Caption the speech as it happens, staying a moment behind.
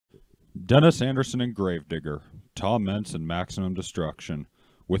Dennis Anderson and Gravedigger, Tom Meents and Maximum Destruction.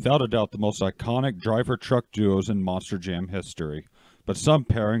 Without a doubt the most iconic driver-truck duos in Monster Jam history, but some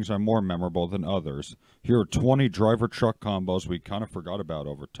pairings are more memorable than others. Here are 20 driver-truck combos we kind of forgot about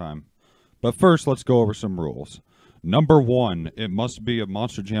over time. But first, let's go over some rules. Number 1, it must be a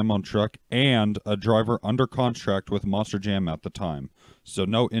Monster Jam-owned truck and a driver under contract with Monster Jam at the time. So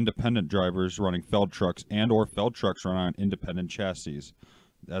no independent drivers running Feld trucks and or Feld trucks run on independent chassis,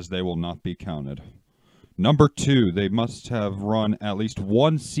 as they will not be counted. Number 2, they must have run at least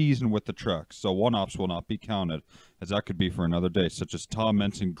one season with the truck, so one-offs will not be counted, as that could be for another day, such as Tom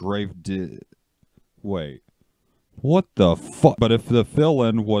Meents and Wait. What the fuck? But if the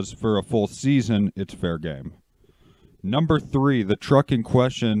fill-in was for a full season, it's fair game. Number 3, the truck in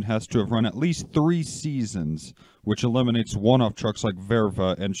question has to have run at least 3 seasons, which eliminates one-off trucks like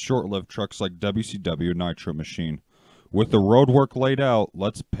Verva and short-lived trucks like WCW Nitro Machine. With the roadwork laid out,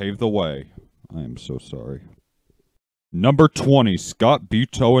 let's pave the way. I am so sorry. Number 20, Scott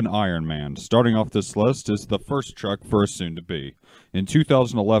Buteau and Iron Man. Starting off this list is the first truck for a soon-to-be. In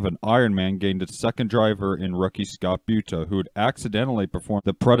 2011, Iron Man gained its second driver in rookie Scott Buteau, who had accidentally performed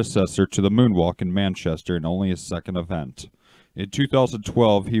the predecessor to the Moonwalk in Manchester in only his second event. In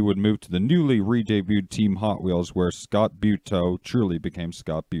 2012, he would move to the newly re-debuted Team Hot Wheels, where Scott Buteau truly became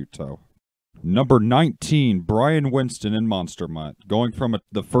Scott Buteau. Number 19, Brian Winston in Monster Mutt, going from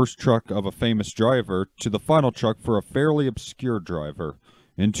the first truck of a famous driver to the final truck for a fairly obscure driver.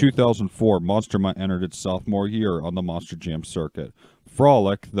 In 2004, Monster Mutt entered its sophomore year on the Monster Jam circuit.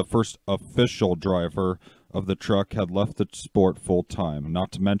 Frolic, the first official driver of the truck, had left the sport full-time,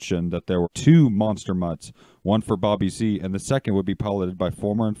 not to mention that there were 2 Monster Mutts, one for Bobby Z, and the second would be piloted by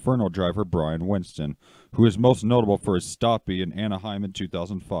former Inferno driver Brian Winston, who is most notable for his stoppie in Anaheim in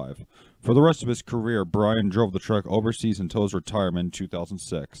 2005. For the rest of his career, Brian drove the truck overseas until his retirement in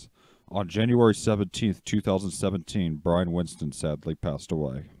 2006. On January 17, 2017, Brian Winston sadly passed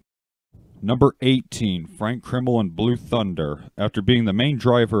away. Number 18, Frank Krimmel and Blue Thunder. After being the main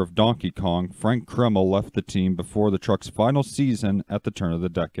driver of Donkey Kong, Frank Krimmel left the team before the truck's final season at the turn of the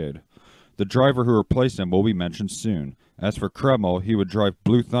decade. The driver who replaced him will be mentioned soon. As for Krimmel, he would drive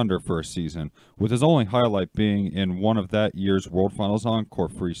Blue Thunder for a season, with his only highlight being in one of that year's World Finals Encore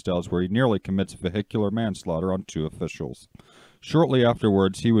freestyles where he nearly commits vehicular manslaughter on 2 officials. Shortly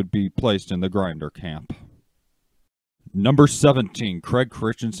afterwards, he would be placed in the grinder camp. Number 17, Craig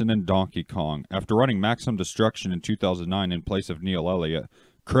Christensen and Donkey Kong. After running Maximum Destruction in 2009 in place of Neil Elliott,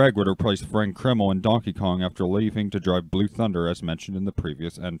 Craig would replace Frank Krimmel in Donkey Kong after leaving to drive Blue Thunder as mentioned in the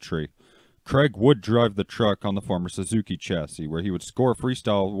previous entry. Craig would drive the truck on the former Suzuki chassis, where he would score a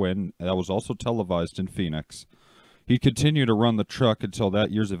freestyle win that was also televised in Phoenix. He continued to run the truck until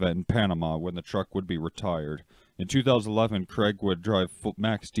that year's event in Panama, when the truck would be retired. In 2011, Craig would drive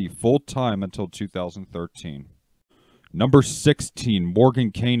Max D full-time until 2013. Number 16,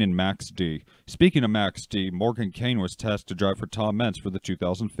 Morgan Kane and Max D. Speaking of Max D, Morgan Kane was tasked to drive for Tom Meents for the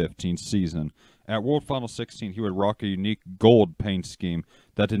 2015 season. At World Final 16, he would rock a unique gold paint scheme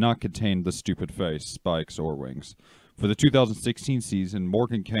that did not contain the stupid face, spikes, or wings. For the 2016 season,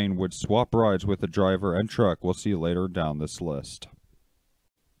 Morgan Kane would swap rides with the driver and truck we'll see later down this list.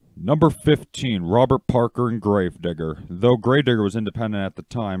 Number 15, Robert Parker and Gravedigger. Though Gravedigger was independent at the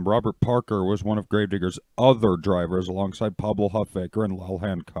time, Robert Parker was one of Gravedigger's other drivers alongside Pablo Huffaker and Lyle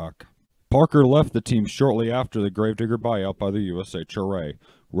Hancock. Parker left the team shortly after the Gravedigger buyout by the USHRA.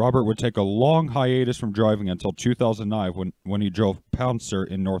 Robert would take a long hiatus from driving until 2009 when he drove Pouncer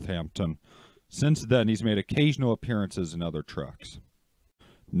in Northampton. Since then, he's made occasional appearances in other trucks.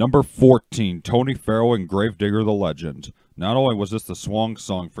 Number 14, Tony Farrell and Gravedigger the Legend. Not only was this the swan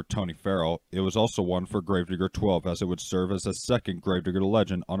song for Tony Farrell, it was also one for Gravedigger 12, as it would serve as a second Gravedigger the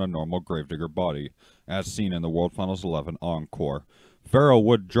Legend on a normal Gravedigger body, as seen in the World Finals 11 Encore. Farrell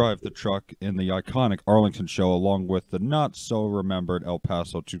would drive the truck in the iconic Arlington show along with the not-so-remembered El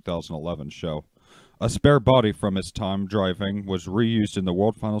Paso 2011 show. A spare body from his time driving was reused in the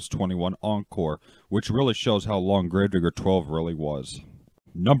World Finals 21 Encore, which really shows how long Gravedigger 12 really was.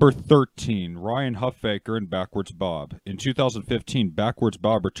 Number 13, Ryan Huffaker and Backwards Bob. In 2015, Backwards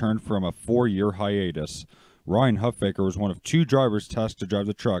Bob returned from a 4-year hiatus. Ryan Huffaker was one of 2 drivers tasked to drive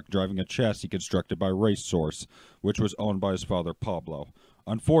the truck, driving a chassis constructed by Race Source, which was owned by his father Pablo.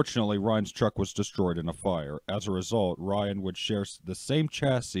 Unfortunately, Ryan's truck was destroyed in a fire. As a result, Ryan would share the same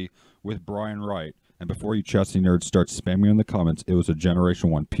chassis with Brian Wright. And before you chassis nerds start spamming in the comments, it was a Generation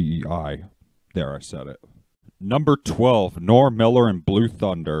 1 PEI. There, I said it. Number 12, Norm Miller and Blue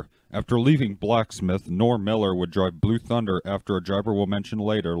Thunder. After leaving Blacksmith, Norm Miller would drive Blue Thunder after a driver we'll mention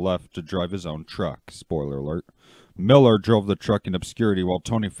later left to drive his own truck. Spoiler alert. Miller drove the truck in obscurity while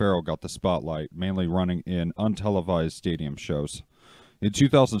Tony Farrell got the spotlight, mainly running in untelevised stadium shows. In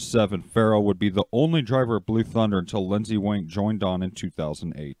 2007, Farrell would be the only driver of Blue Thunder until Lindsey Wayne joined on in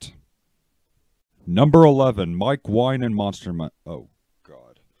 2008. Number 11, Mike Wine and Monster Oh,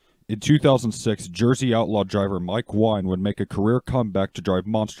 God. In 2006, Jersey Outlaw driver Mike Wine would make a career comeback to drive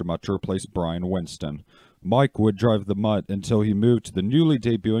Monster Mutt to replace Brian Winston. Mike would drive the Mutt until he moved to the newly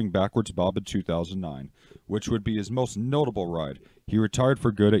debuting Backwards Bob in 2009, which would be his most notable ride. He retired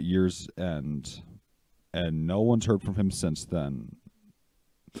for good at year's end, and no one's heard from him since then.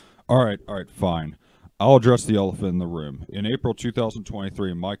 Alright, fine. I'll address the elephant in the room. In April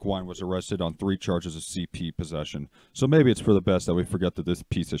 2023, Mike Wine was arrested on 3 charges of CP possession, so maybe it's for the best that we forget that this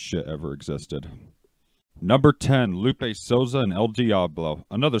piece of shit ever existed. Number 10, Lupe Souza and El Diablo.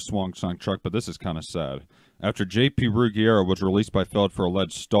 Another swan song truck, but this is kind of sad. After J.P. Ruggiero was released by Feld for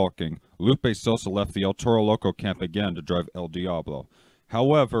alleged stalking, Lupe Souza left the El Toro Loco camp again to drive El Diablo.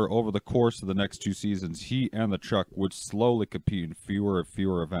 However, over the course of the next 2 seasons, he and the truck would slowly compete in fewer and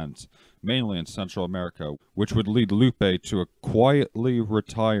fewer events, mainly in Central America, which would lead Lupe to quietly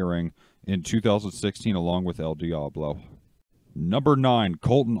retiring in 2016 along with El Diablo. Number 9,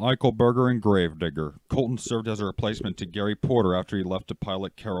 Colton Eichelberger and Gravedigger. Colton served as a replacement to Gary Porter after he left to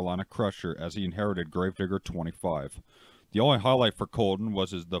pilot Carolina Crusher as he inherited Gravedigger 25. The only highlight for Colton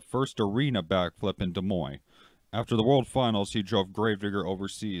was the first arena backflip in Des Moines. After the World Finals, he drove Gravedigger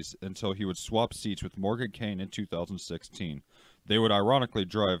overseas until he would swap seats with Morgan Kane in 2016. They would ironically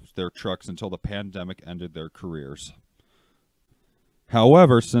drive their trucks until the pandemic ended their careers.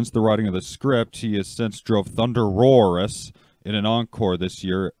 However, since the writing of the script, he has since drove Thunder Roarus in an encore this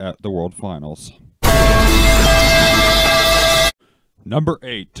year at the World Finals. Number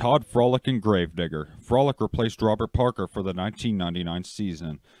 8, Todd Frolick and Gravedigger. Frolick replaced Robert Parker for the 1999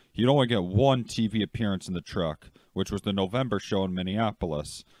 season. He'd only get 1 TV appearance in the truck, which was the November show in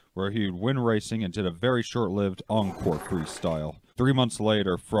Minneapolis, where he would win racing and did a very short-lived encore freestyle. 3 months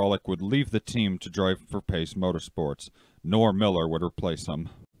later, Frolick would leave the team to drive for Pace Motorsports. Norm Miller would replace him.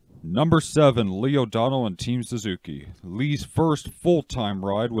 Number 7, Lee O'Donnell and Team Suzuki. Lee's first full-time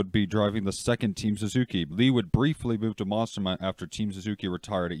ride would be driving the second Team Suzuki. Lee would briefly move to Monster Mutt after Team Suzuki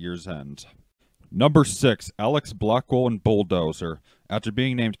retired at year's end. Number 6, Alex Blackwell and Bulldozer. After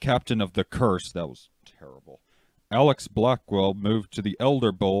being named captain of the Curse, that was terrible. Alex Blackwell moved to the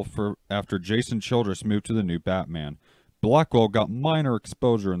Elder Bowl after Jason Childress moved to the new Batman. Blackwell got minor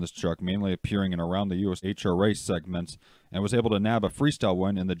exposure in this truck, mainly appearing in around the U.S. HR race segments, and was able to nab a freestyle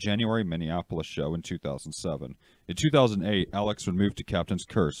win in the January Minneapolis show in 2007. In 2008, Alex would move to Captain's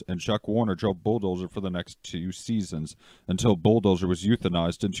Curse, and Chuck Warner drove Bulldozer for the next 2 seasons, until Bulldozer was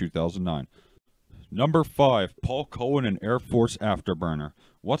euthanized in 2009. Number 5, Paul Cohen and Air Force Afterburner.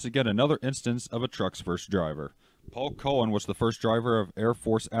 Once again, another instance of a truck's first driver. Paul Cohen was the first driver of Air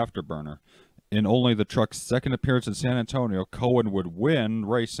Force Afterburner. In only the truck's second appearance in San Antonio, Cohen would win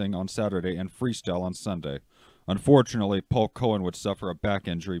racing on Saturday and freestyle on Sunday. Unfortunately, Paul Cohen would suffer a back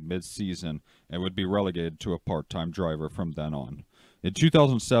injury mid-season and would be relegated to a part-time driver from then on. In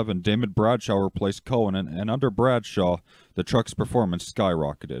 2007, Damon Bradshaw replaced Cohen, and under Bradshaw, the truck's performance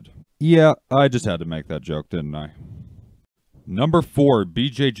skyrocketed. Yeah, I just had to make that joke, didn't I? Number 4,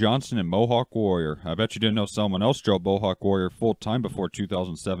 BJ Johnson and Mohawk Warrior. I bet you didn't know someone else drove Mohawk Warrior full-time before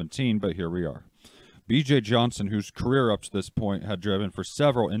 2017, but here we are. BJ Johnson, whose career up to this point had driven for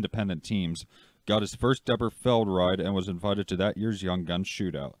several independent teams, got his first ever Feld ride and was invited to that year's Young Guns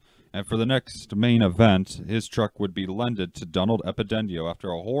Shootout. And for the next main event, his truck would be lended to Donald Epidendio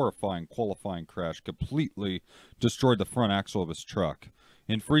after a horrifying qualifying crash completely destroyed the front axle of his truck.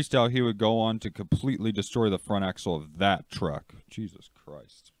 In freestyle, he would go on to completely destroy the front axle of that truck. Jesus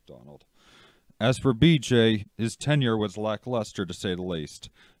Christ, Donald. As for BJ, his tenure was lackluster to say the least.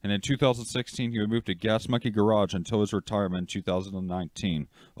 And in 2016, he would move to Gas Monkey Garage until his retirement in 2019,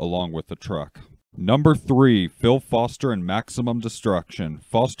 along with the truck. Number 3, Phil Foster and Maximum Destruction.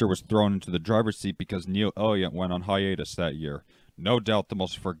 Foster was thrown into the driver's seat because Neil Elliott went on hiatus that year. No doubt the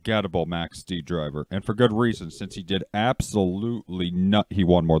most forgettable Max D driver, and for good reason, since he did absolutely he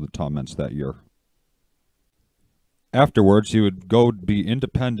won more than Tom Meents that year. Afterwards, he would go be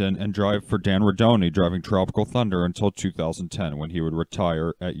independent and drive for Dan Rodoni, driving Tropical Thunder until 2010, when he would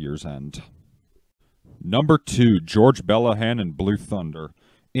retire at year's end. Number 2, George Bellahan and Blue Thunder.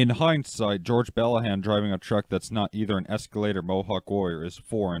 In hindsight, George Bellahan driving a truck that's not either an Escalade or Mohawk Warrior is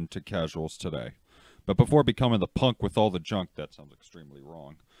foreign to casuals today. But before becoming the punk with all the junk, that sounds extremely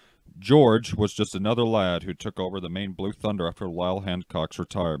wrong. George was just another lad who took over the main Blue Thunder after Lyle Hancock's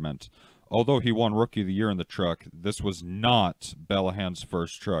retirement. Although he won Rookie of the Year in the truck, this was not Bellahan's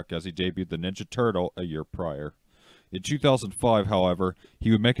first truck, as he debuted the Ninja Turtle a year prior. In 2005, however,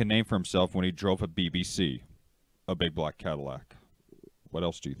 he would make a name for himself when he drove a BBC, a big black Cadillac. What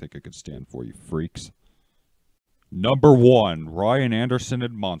else do you think it could stand for, you freaks? Number 1, Ryan Anderson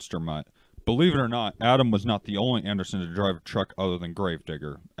and Monster Mutt. Believe it or not, Adam was not the only Anderson to drive a truck other than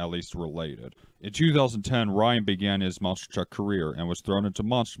Gravedigger, at least related. In 2010, Ryan began his monster truck career and was thrown into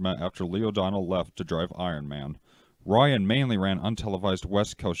Monster Mutt after Lee O'Donnell left to drive Iron Man. Ryan mainly ran untelevised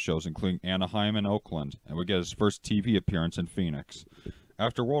West Coast shows including Anaheim and Oakland, and would get his first TV appearance in Phoenix.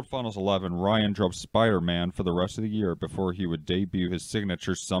 After World Finals 11, Ryan drove Spider-Man for the rest of the year before he would debut his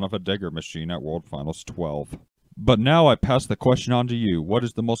signature Son of a Digger machine at World Finals 12. But now I pass the question on to you. What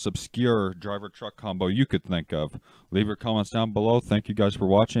is the most obscure driver-truck combo you could think of? Leave your comments down below. Thank you guys for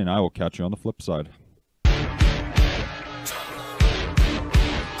watching, and I will catch you on the flip side.